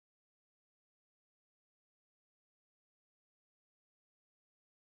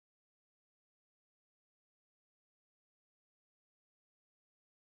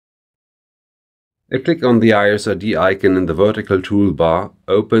A click on the iSRD icon in the vertical toolbar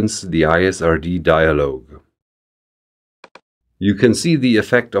opens the iSRD dialog. You can see the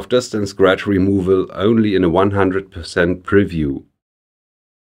effect of dust and scratch removal only in a 100% preview.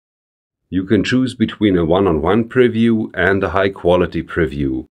 You can choose between a one-on-one preview and a high-quality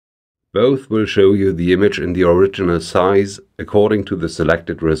preview. Both will show you the image in the original size according to the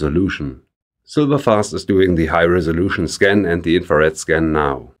selected resolution. SilverFast is doing the high-resolution scan and the infrared scan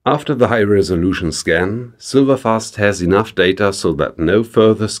now. After the high-resolution scan, SilverFast has enough data so that no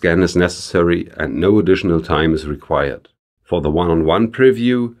further scan is necessary and no additional time is required. For the one-on-one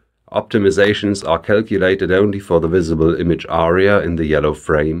preview, optimizations are calculated only for the visible image area in the yellow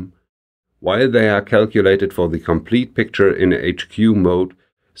frame, while they are calculated for the complete picture in HQ mode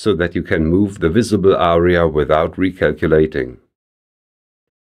so that you can move the visible area without recalculating.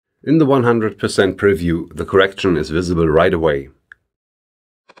 In the 100% preview, the correction is visible right away.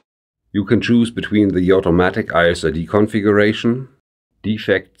 You can choose between the automatic iSRD configuration,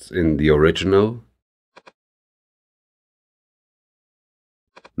 defects in the original,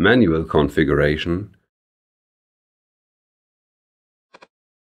 manual configuration,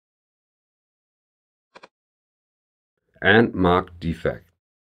 and mark defect.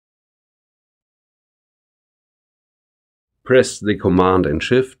 Press the Command and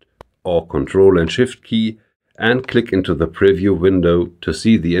Shift or Control and Shift key and click into the preview window to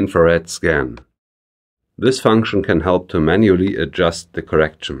see the infrared scan. This function can help to manually adjust the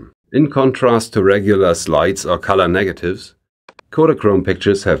correction. In contrast to regular slides or color negatives, Kodachrome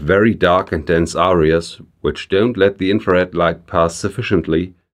pictures have very dark and dense arias which don't let the infrared light pass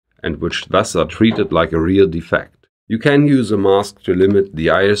sufficiently and which thus are treated like a real defect. You can use a mask to limit the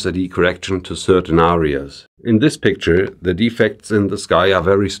iSRD correction to certain arias. In this picture, the defects in the sky are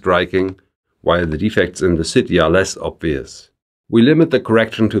very striking, while the defects in the city are less obvious. We limit the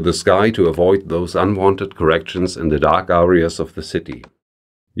correction to the sky to avoid those unwanted corrections in the dark areas of the city.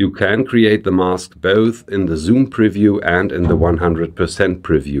 You can create the mask both in the zoom preview and in the 100%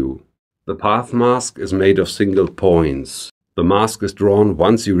 preview. The path mask is made of single points. The mask is drawn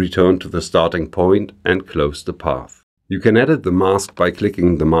once you return to the starting point and close the path. You can edit the mask by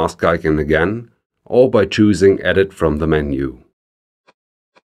clicking the mask icon again, or by choosing Edit from the menu.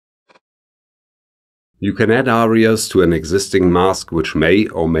 You can add arias to an existing mask which may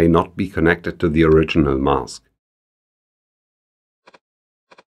or may not be connected to the original mask.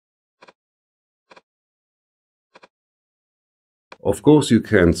 Of course, you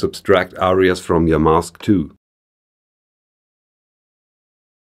can subtract arias from your mask too.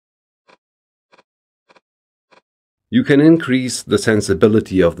 You can increase the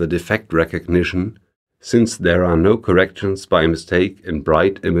sensibility of the defect recognition, since there are no corrections by mistake in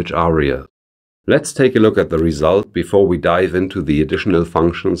bright image areas. Let's take a look at the result before we dive into the additional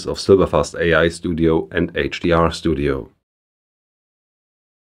functions of SilverFast AI Studio and HDR Studio.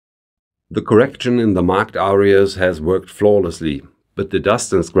 The correction in the marked areas has worked flawlessly, but the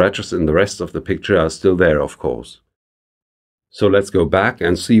dust and scratches in the rest of the picture are still there, of course. So let's go back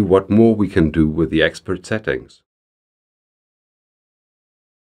and see what more we can do with the expert settings.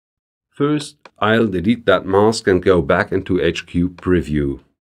 First, I'll delete that mask and go back into HQ Preview.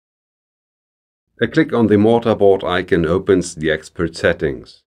 A click on the mortarboard icon opens the expert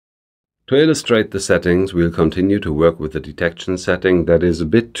settings. To illustrate the settings, we'll continue to work with the detection setting that is a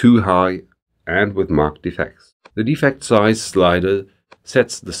bit too high and with marked defects. The defect size slider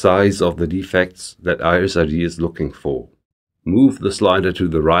sets the size of the defects that iSRD is looking for. Move the slider to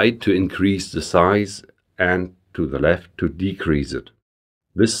the right to increase the size and to the left to decrease it.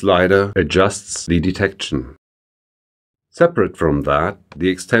 This slider adjusts the detection. Separate from that, the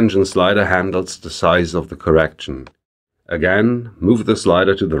extension slider handles the size of the correction. Again, move the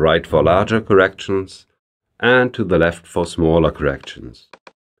slider to the right for larger corrections and to the left for smaller corrections.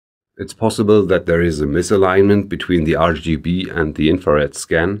 It's possible that there is a misalignment between the RGB and the infrared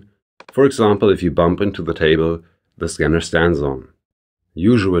scan. For example, if you bump into the table the scanner stands on.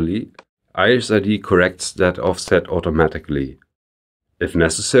 Usually, iSRD corrects that offset automatically. If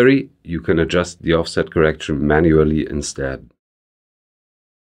necessary, you can adjust the offset correction manually instead.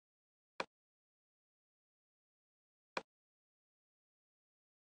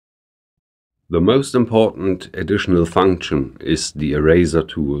 The most important additional function is the eraser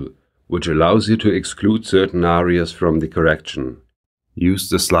tool, which allows you to exclude certain areas from the correction. Use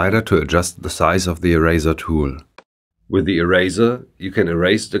the slider to adjust the size of the eraser tool. With the eraser, you can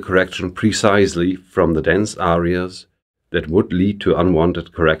erase the correction precisely from the dense areas that would lead to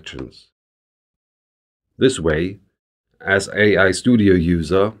unwanted corrections. This way, as AI Studio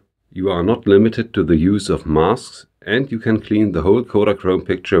user, you are not limited to the use of masks and you can clean the whole Kodachrome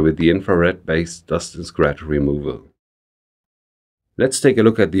picture with the infrared-based dust and scratch removal. Let's take a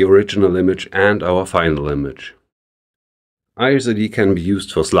look at the original image and our final image. iSRD can be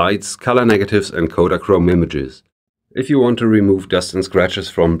used for slides, color negatives and Kodachrome images. If you want to remove dust and scratches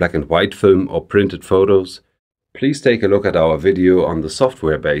from black and white film or printed photos, please take a look at our video on the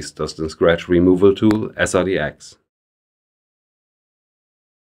software-based dust and scratch removal tool SRDX.